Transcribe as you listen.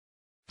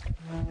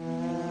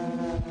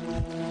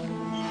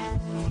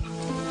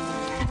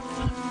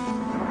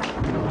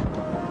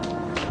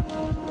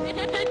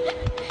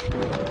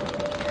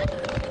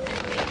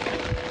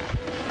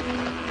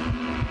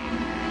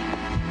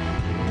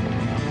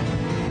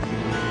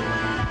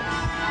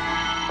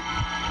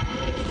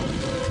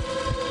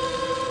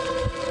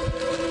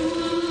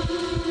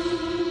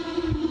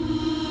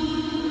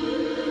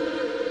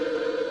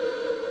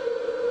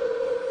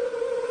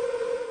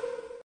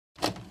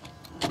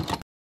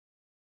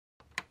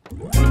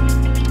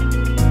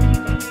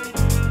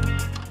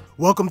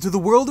Welcome to the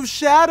world of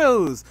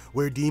shadows,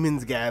 where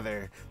demons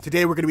gather.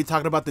 Today we're going to be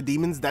talking about the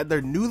demons that they're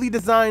newly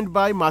designed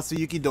by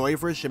Masayuki Doi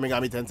for Shin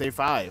Megami Tensei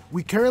V.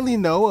 We currently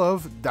know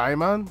of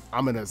Daimon,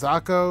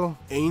 Amanozako,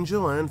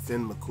 Angel, and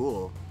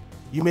mccool.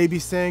 You may be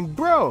saying,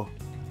 bro,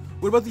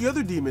 what about the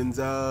other demons?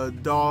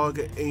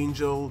 Dog,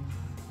 Angel,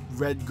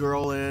 Red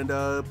Girl, and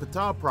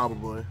Pata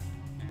probably.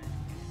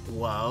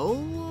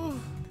 Well,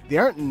 they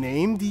aren't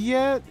named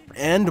yet,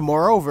 and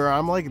moreover,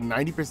 I'm like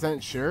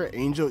 90% sure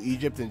Angel,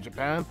 Egypt, and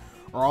Japan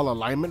are all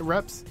alignment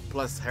reps,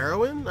 plus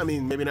heroine? I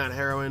mean, maybe not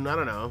heroine, I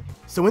don't know.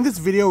 So in this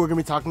video, we're gonna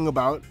be talking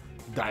about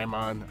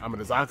Daimon,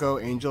 Amanozako,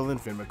 Angel,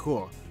 and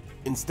mccool,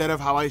 instead of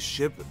how I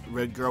ship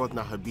Red Girl with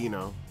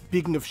Nahabino.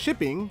 Speaking of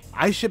shipping,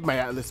 I ship my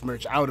Atlas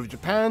merch out of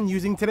Japan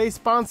using today's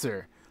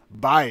sponsor,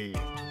 Bai.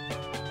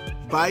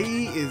 Bai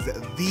is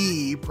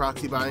the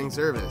proxy buying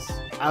service.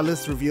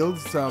 Atlas revealed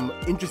some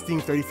interesting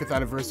 35th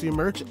anniversary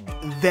merch,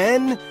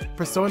 then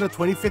Persona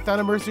 25th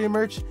anniversary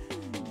merch,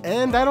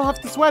 and I don't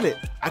have to sweat it.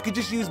 I could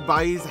just use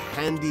Bai's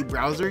handy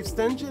browser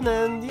extension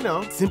and, you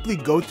know, simply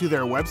go to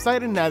their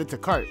website and add it to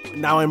cart.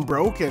 Now I'm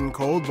broke and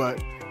cold,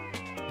 but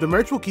the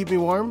merch will keep me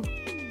warm.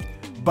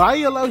 Bai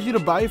allows you to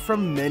buy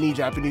from many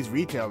Japanese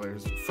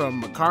retailers,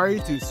 from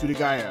Mercari to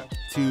Surigaya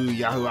to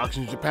Yahoo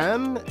Auctions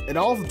Japan, and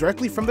all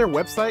directly from their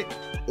website,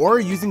 or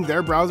using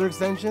their browser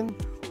extension,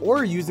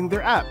 or using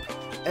their app.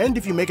 And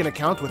if you make an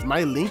account with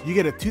my link, you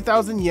get a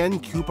 2,000 yen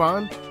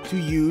coupon to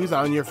use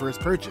on your first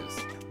purchase.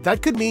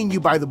 That could mean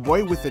you buy the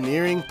Boy with an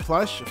Earring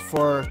plush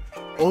for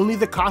only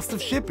the cost of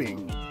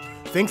shipping.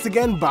 Thanks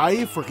again,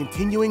 Bai, for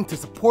continuing to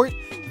support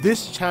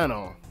this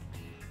channel.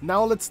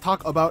 Now let's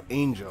talk about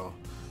Angel.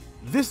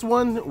 This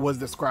one was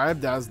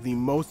described as the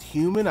most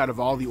human out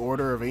of all the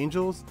Order of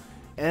Angels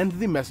and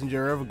the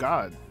messenger of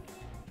God.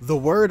 The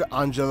word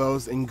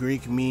angelos in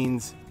Greek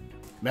means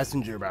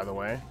messenger, by the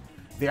way.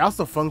 They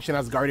also function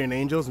as guardian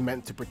angels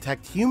meant to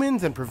protect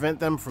humans and prevent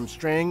them from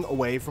straying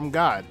away from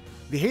God.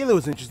 The halo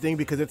is interesting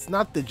because it's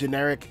not the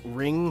generic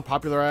ring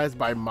popularized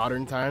by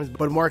modern times,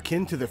 but more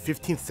akin to the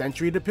 15th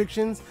century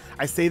depictions.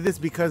 I say this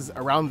because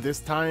around this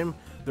time,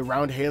 the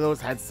round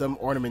halos had some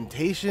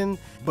ornamentation,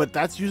 but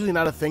that's usually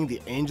not a thing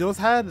the angels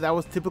had. That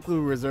was typically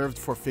reserved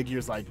for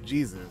figures like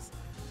Jesus.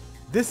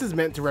 This is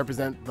meant to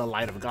represent the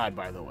light of God,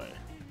 by the way.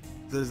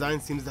 The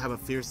design seems to have a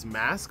fierce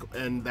mask,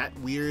 and that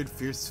weird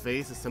fierce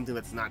face is something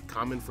that's not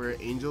common for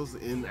angels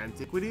in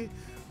antiquity,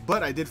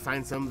 but I did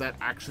find some that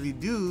actually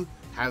do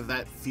have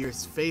that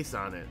fierce face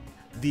on it.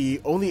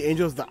 The only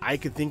angels that I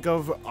could think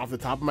of off the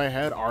top of my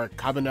head are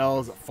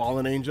Cabanel's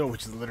Fallen Angel,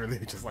 which is literally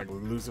just like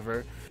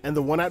Lucifer, and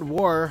the one at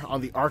war on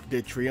the Arc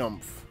de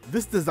Triomphe.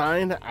 This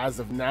design, as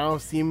of now,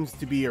 seems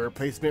to be a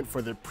replacement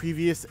for the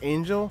previous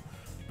angel.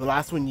 The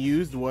last one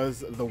used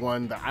was the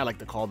one that I like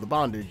to call the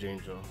Bondage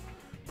Angel,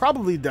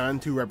 probably done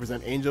to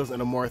represent angels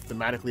in a more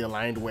thematically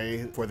aligned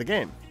way for the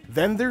game.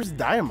 Then there's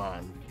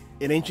Daimon.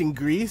 In ancient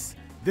Greece,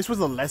 this was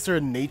a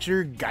lesser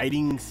nature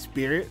guiding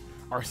spirit,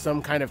 or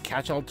some kind of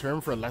catch-all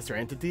term for lesser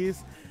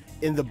entities.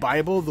 In the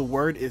Bible, the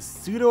word is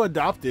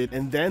pseudo-adopted,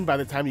 and then by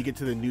the time you get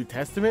to the New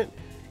Testament,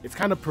 it's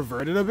kind of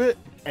perverted a bit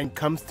and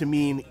comes to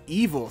mean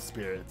evil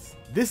spirits.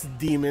 This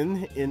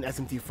demon in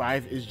SMT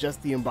V is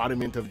just the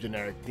embodiment of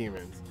generic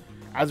demons.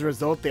 As a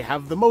result, they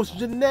have the most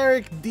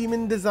generic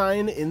demon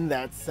design in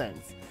that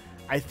sense.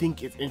 I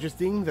think it's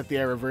interesting that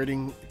they are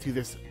reverting to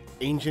this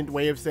ancient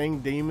way of saying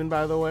demon,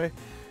 by the way.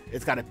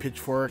 It's got a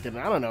pitchfork, and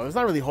I don't know, there's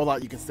not really a whole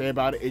lot you can say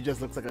about it. It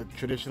just looks like a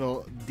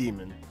traditional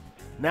demon.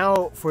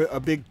 Now, for a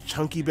big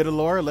chunky bit of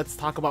lore, let's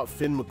talk about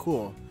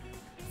mccool.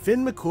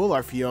 mccool,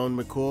 or Fionn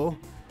McCool,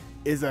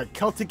 is a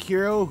Celtic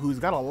hero who's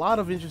got a lot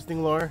of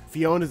interesting lore.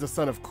 Fionn is the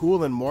son of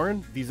Cool and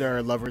Morn. These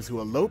are lovers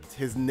who eloped,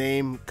 his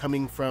name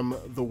coming from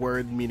the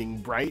word meaning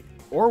bright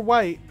or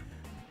white,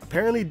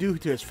 apparently due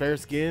to his fair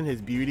skin,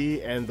 his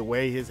beauty, and the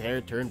way his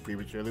hair turned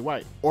prematurely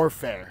white, or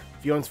fair.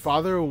 Fionn's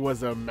father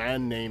was a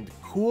man named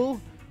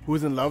Cool, who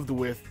was in love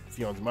with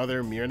Fionn's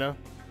mother, Myrna,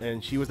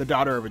 and she was the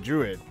daughter of a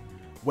druid.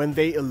 When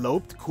they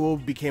eloped, Cool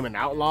became an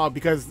outlaw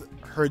because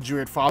her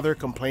druid father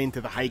complained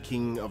to the High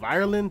King of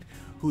Ireland,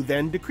 who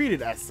then decreed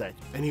it as such,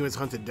 and he was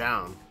hunted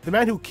down. The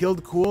man who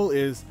killed Cool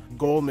is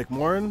Gol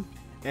McMorrin,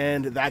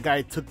 and that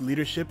guy took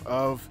leadership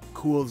of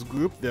Cool's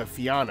group, the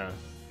Fianna,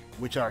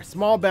 which are a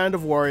small band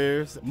of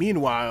warriors.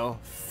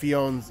 Meanwhile,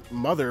 Fionn's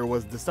mother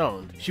was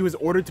disowned. She was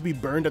ordered to be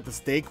burned at the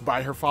stake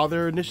by her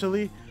father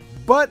initially,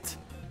 but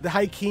the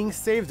High King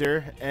saved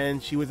her,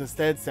 and she was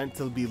instead sent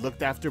to be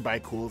looked after by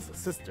Cool's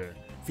sister.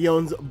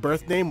 Fionn's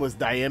birth name was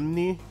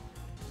Daimni,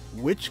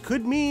 which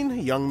could mean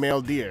young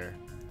male deer,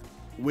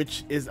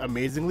 which is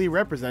amazingly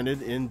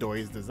represented in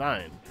Doi's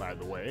design, by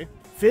the way.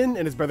 Finn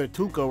and his brother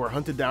Tulko were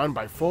hunted down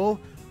by Full,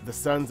 the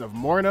sons of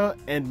Morna,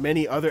 and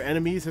many other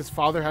enemies his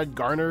father had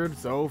garnered,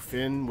 so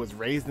Finn was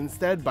raised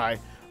instead by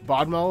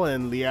Bodmal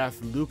and Liath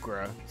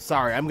Lucra.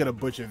 Sorry, I'm gonna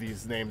butcher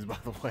these names, by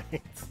the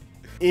way.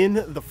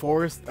 In the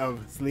forest of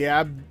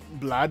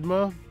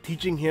Sliabladma,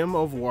 teaching him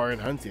of war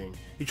and hunting.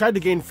 He tried to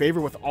gain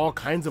favor with all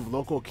kinds of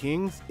local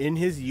kings in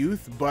his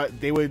youth, but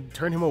they would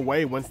turn him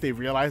away once they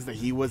realized that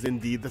he was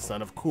indeed the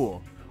son of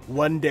Cool.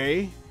 One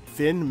day,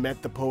 Finn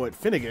met the poet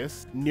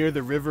Finnegas near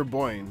the river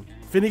Boyne.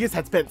 Finnegas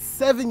had spent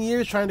 7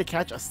 years trying to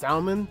catch a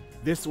salmon.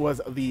 This was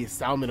the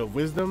salmon of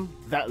wisdom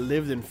that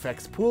lived in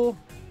Feck's pool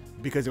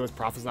because it was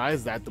prophesied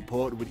that the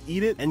poet would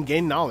eat it and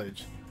gain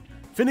knowledge.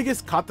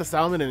 Finnegas caught the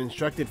salmon and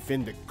instructed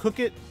Finn to cook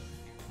it,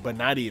 but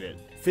not eat it.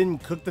 Finn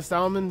cooked the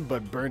salmon,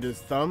 but burned his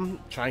thumb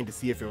trying to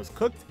see if it was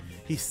cooked.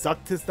 He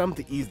sucked his thumb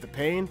to ease the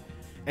pain,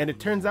 and it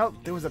turns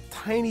out there was a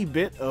tiny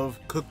bit of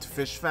cooked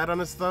fish fat on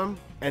his thumb.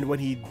 And when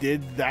he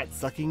did that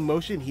sucking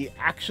motion, he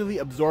actually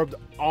absorbed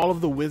all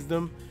of the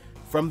wisdom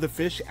from the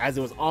fish, as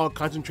it was all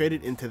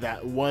concentrated into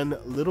that one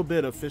little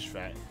bit of fish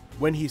fat.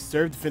 When he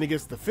served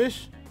Finnegas the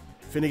fish,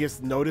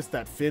 Finnegas noticed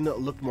that Finn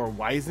looked more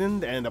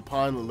wizened, and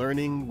upon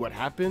learning what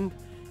happened,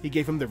 he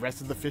gave him the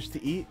rest of the fish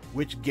to eat,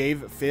 which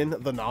gave Finn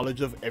the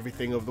knowledge of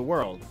everything of the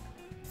world.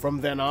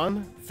 From then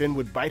on, Finn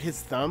would bite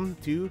his thumb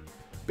to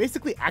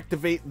basically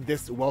activate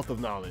this wealth of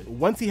knowledge.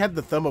 Once he had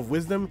the thumb of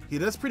wisdom, he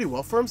does pretty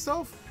well for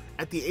himself.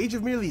 At the age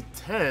of merely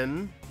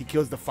 10, he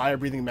kills the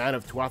fire-breathing man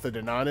of Tuatha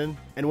De Danann,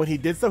 and when he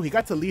did so, he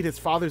got to lead his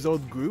father's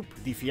old group,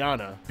 the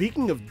Fianna.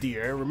 Speaking of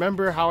deer,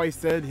 remember how I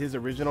said his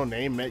original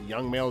name meant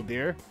young male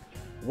deer?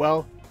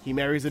 Well, he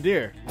marries a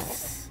deer.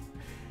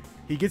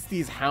 He gets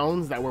these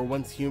hounds that were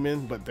once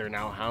human, but they're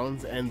now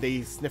hounds, and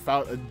they sniff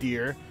out a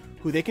deer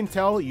who they can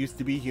tell used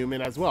to be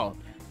human as well.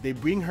 They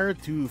bring her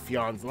to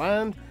Fion's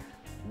land,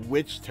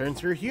 which turns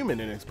her human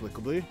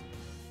inexplicably.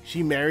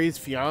 She marries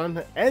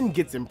Fion and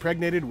gets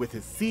impregnated with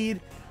his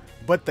seed,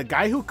 but the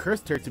guy who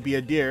cursed her to be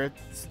a deer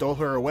stole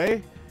her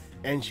away,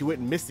 and she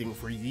went missing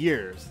for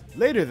years.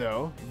 Later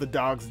though, the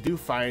dogs do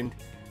find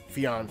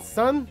Fion's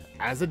son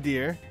as a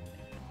deer,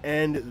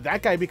 and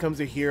that guy becomes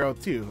a hero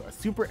too, a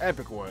super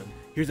epic one.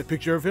 Here's a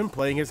picture of him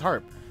playing his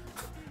harp.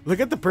 Look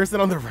at the person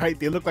on the right,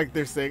 they look like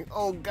they're saying,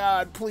 "Oh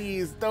God,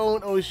 please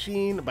don't,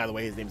 Oshin." By the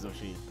way, his name's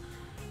Oshin.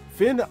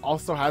 Finn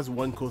also has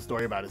one cool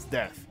story about his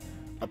death.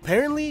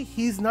 Apparently,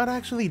 he's not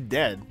actually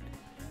dead.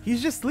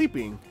 He's just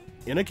sleeping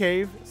in a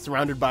cave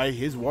surrounded by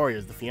his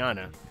warriors, the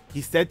Fianna.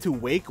 He's said to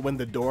wake when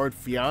the Dord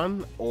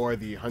Fian, or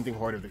the hunting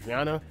horde of the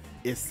Fianna,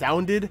 is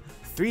sounded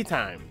 3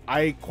 times.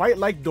 I quite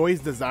like Doi's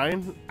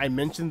design. I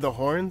mentioned the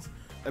horns,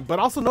 but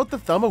also note the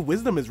thumb of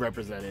wisdom is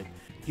represented.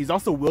 He's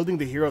also wielding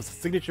the hero's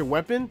signature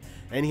weapon,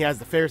 and he has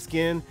the fair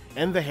skin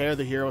and the hair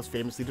the hero is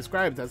famously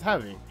described as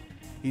having.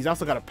 He's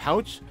also got a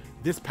pouch.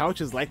 This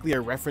pouch is likely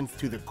a reference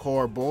to the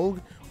Kor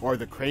Bolg, or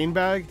the crane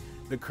bag.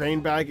 The crane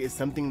bag is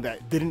something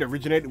that didn't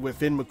originate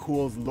within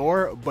mccool's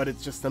lore, but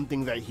it's just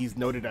something that he's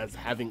noted as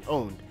having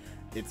owned.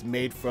 It's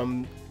made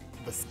from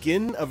the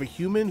skin of a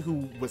human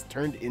who was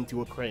turned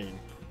into a crane.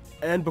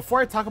 And before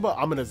I talk about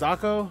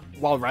Amanozako,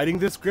 while writing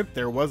this script,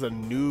 there was a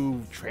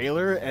new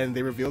trailer and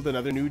they revealed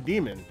another new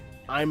demon.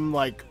 I'm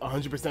like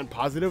 100%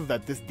 positive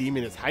that this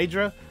demon is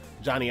Hydra.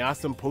 Johnny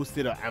Awesome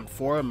posted an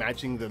amphora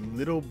matching the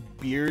little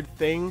beard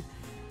thing,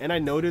 and I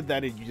noted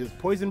that it uses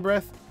poison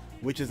breath,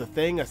 which is a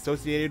thing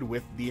associated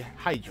with the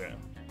Hydra.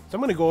 So I'm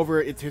going to go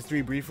over its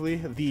history briefly.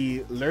 The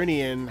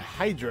Lernian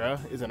Hydra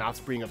is an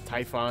offspring of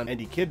Typhon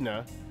and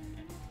Echidna.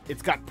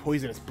 It's got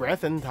poisonous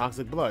breath and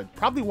toxic blood.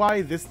 Probably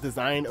why this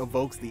design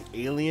evokes the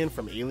alien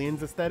from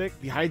Aliens aesthetic.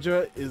 The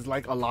Hydra is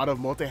like a lot of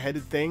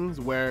multi-headed things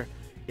where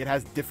it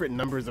has different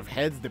numbers of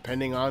heads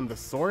depending on the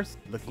source.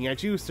 Looking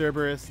at you,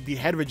 Cerberus. The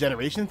head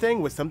regeneration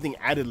thing was something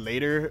added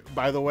later,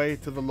 by the way,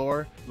 to the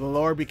lore. The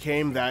lore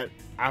became that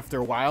after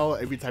a while,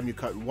 every time you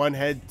cut one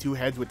head, 2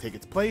 heads would take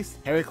its place.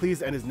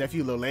 Heracles and his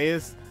nephew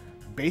Lolaeus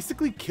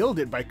basically killed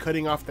it by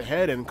cutting off the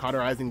head and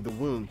cauterizing the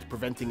wound,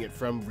 preventing it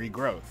from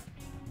regrowth.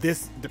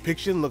 This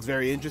depiction looks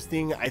very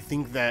interesting. I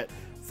think that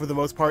for the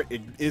most part,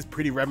 it is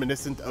pretty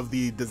reminiscent of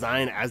the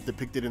design as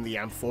depicted in the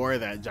amphora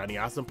that Johnny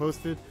Awesome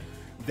posted.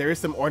 There is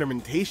some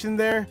ornamentation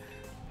there,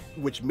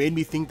 which made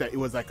me think that it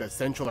was like a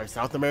Central or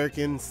South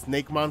American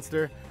snake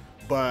monster,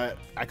 but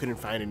I couldn't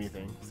find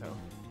anything, so.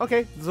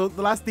 Okay, so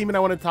the last demon I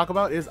want to talk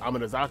about is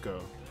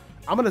Amanozako.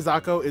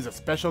 Amanozako is a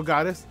special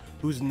goddess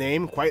whose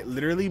name quite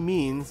literally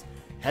means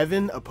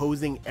heaven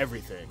opposing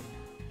everything.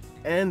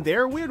 And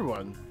they're a weird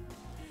one.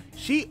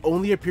 She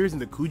only appears in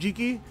the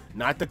Kujiki,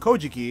 not the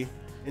Kojiki.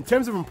 In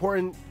terms of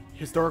important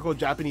historical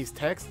Japanese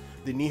text,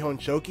 the Nihon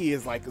Shoki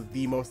is like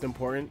the most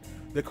important.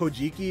 The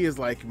Kojiki is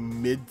like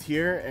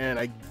mid-tier, and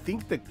I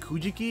think the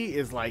Kujiki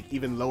is like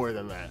even lower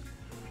than that.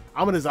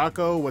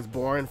 Amanozako was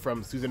born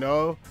from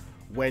Susanoo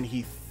when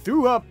he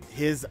threw up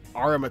his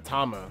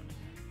Aramatama,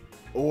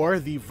 or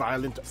the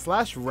violent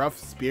 / rough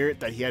spirit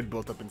that he had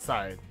built up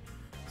inside.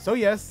 So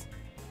yes,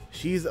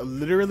 She's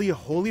literally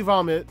holy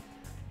vomit,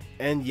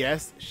 and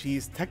yes,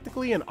 she's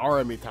technically an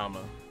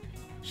Aramitama.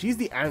 She's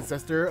the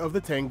ancestor of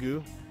the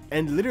Tengu,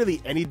 and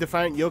literally any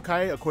defiant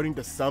yokai according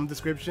to some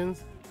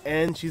descriptions,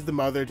 and she's the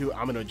mother to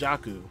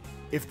Amanozako.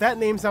 If that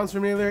name sounds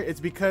familiar, it's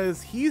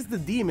because he's the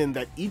demon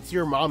that eats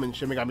your mom in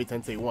Shin Megami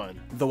Tensei 1.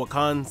 The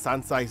Wakan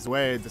Sansai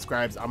Zue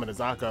describes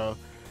Amanozako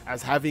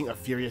as having a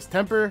furious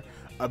temper,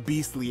 a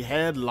beastly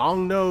head,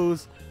 long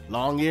nose,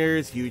 long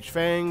ears, huge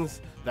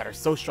fangs that are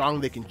so strong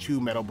they can chew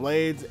metal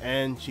blades,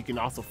 and she can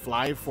also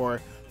fly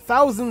for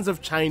thousands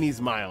of Chinese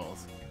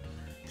miles.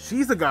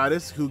 She's a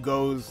goddess who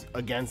goes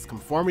against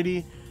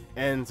conformity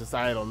and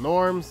societal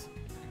norms.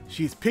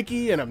 She's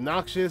picky and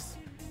obnoxious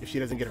if she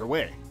doesn't get her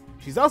way.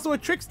 She's also a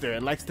trickster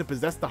and likes to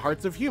possess the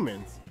hearts of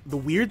humans. The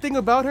weird thing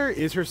about her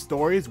is her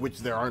stories, which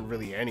there aren't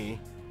really any,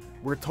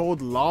 were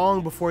told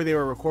long before they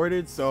were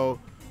recorded, so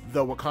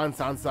the Wakan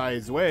Sansai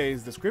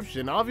Zue's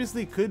description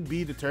obviously could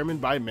be determined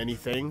by many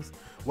things.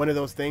 One of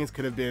those things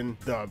could have been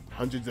the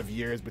hundreds of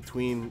years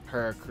between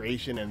her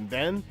creation and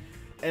then.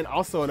 And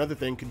also another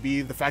thing could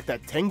be the fact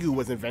that Tengu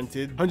was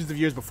invented hundreds of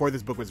years before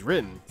this book was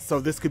written. So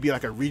this could be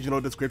like a regional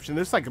description.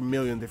 There's like a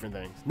million different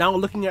things. Now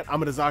looking at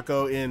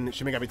Amanozako in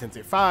Shin Megami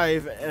Tensei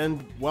V,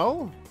 and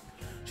well,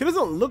 she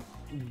doesn't look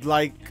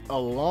like a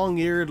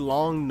long-eared,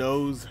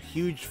 long-nosed,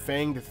 huge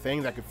fanged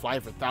thing that could fly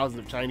for thousands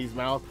of Chinese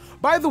miles.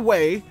 By the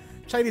way,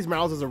 Chinese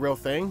miles is a real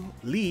thing.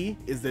 Li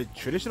is the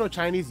traditional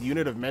Chinese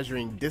unit of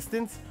measuring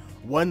distance.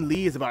 1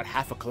 li is about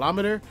half a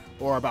kilometer,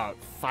 or about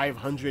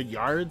 500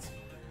 yards.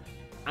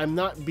 I'm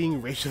not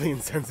being racially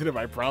insensitive,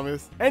 I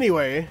promise.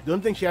 Anyway, the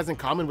only thing she has in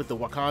common with the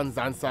Wakan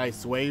Sansai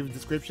Swave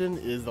description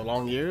is the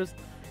long ears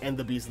and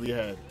the beastly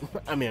head.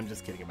 I mean, I'm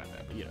just kidding about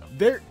that, but you know.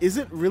 There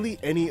isn't really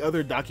any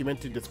other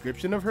documented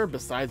description of her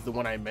besides the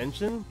one I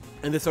mentioned,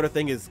 and this sort of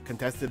thing is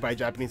contested by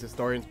Japanese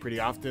historians pretty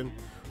often,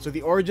 so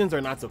the origins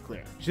are not so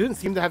clear. She didn't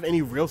seem to have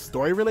any real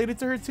story related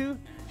to her too.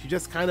 She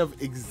just kind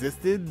of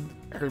existed,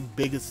 her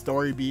biggest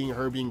story being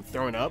her being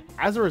thrown up.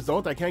 As a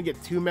result, I can't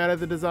get too mad at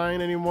the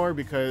design anymore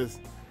because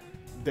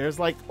there's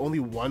like only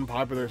one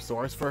popular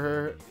source for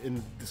her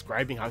in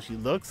describing how she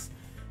looks,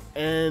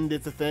 and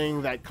it's a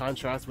thing that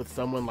contrasts with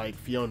someone like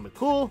Fiona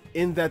McCool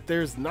in that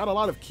there's not a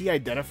lot of key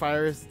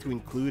identifiers to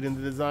include in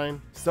the design.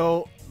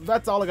 So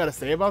that's all I gotta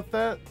say about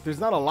that. There's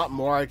not a lot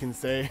more I can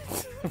say,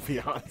 to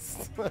be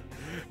honest.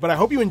 But I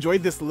hope you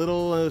enjoyed this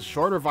little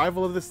short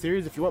revival of this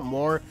series. If you want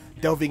more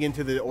delving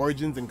into the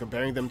origins and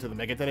comparing them to the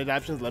Megaten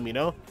adaptations, let me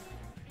know.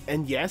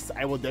 And yes,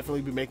 I will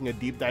definitely be making a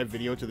deep dive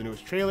video to the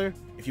newest trailer.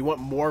 If you want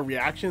more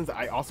reactions,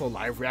 I also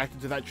live reacted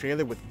to that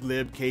trailer with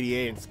Glib,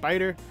 KDA, and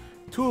Spider,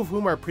 two of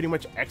whom are pretty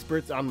much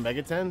experts on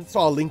Megaten,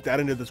 so I'll link that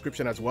in the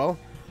description as well.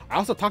 I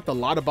also talked a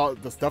lot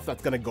about the stuff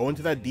that's going to go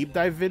into that deep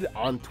dive vid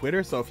on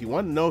Twitter, so if you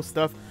want to know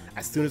stuff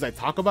as soon as I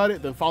talk about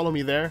it, then follow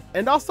me there.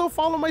 And also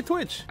follow my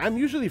Twitch. I'm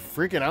usually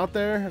freaking out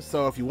there,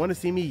 so if you want to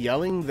see me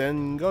yelling,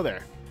 then go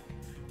there.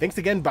 Thanks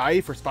again,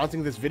 Bai, for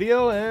sponsoring this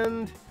video,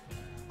 and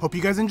hope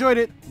you guys enjoyed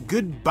it.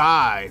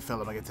 Goodbye,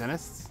 fellow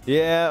Megatenists.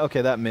 Yeah,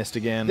 okay, that missed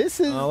again. This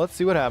is... let's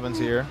see what happens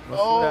here.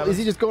 Is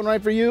he just going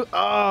right for you?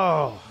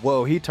 Oh!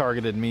 Whoa, he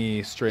targeted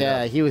me straight up.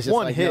 Yeah, he was just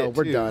one like, hit, no,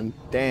 we're too. done.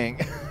 Dang.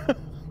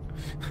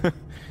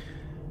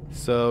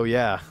 So,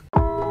 yeah,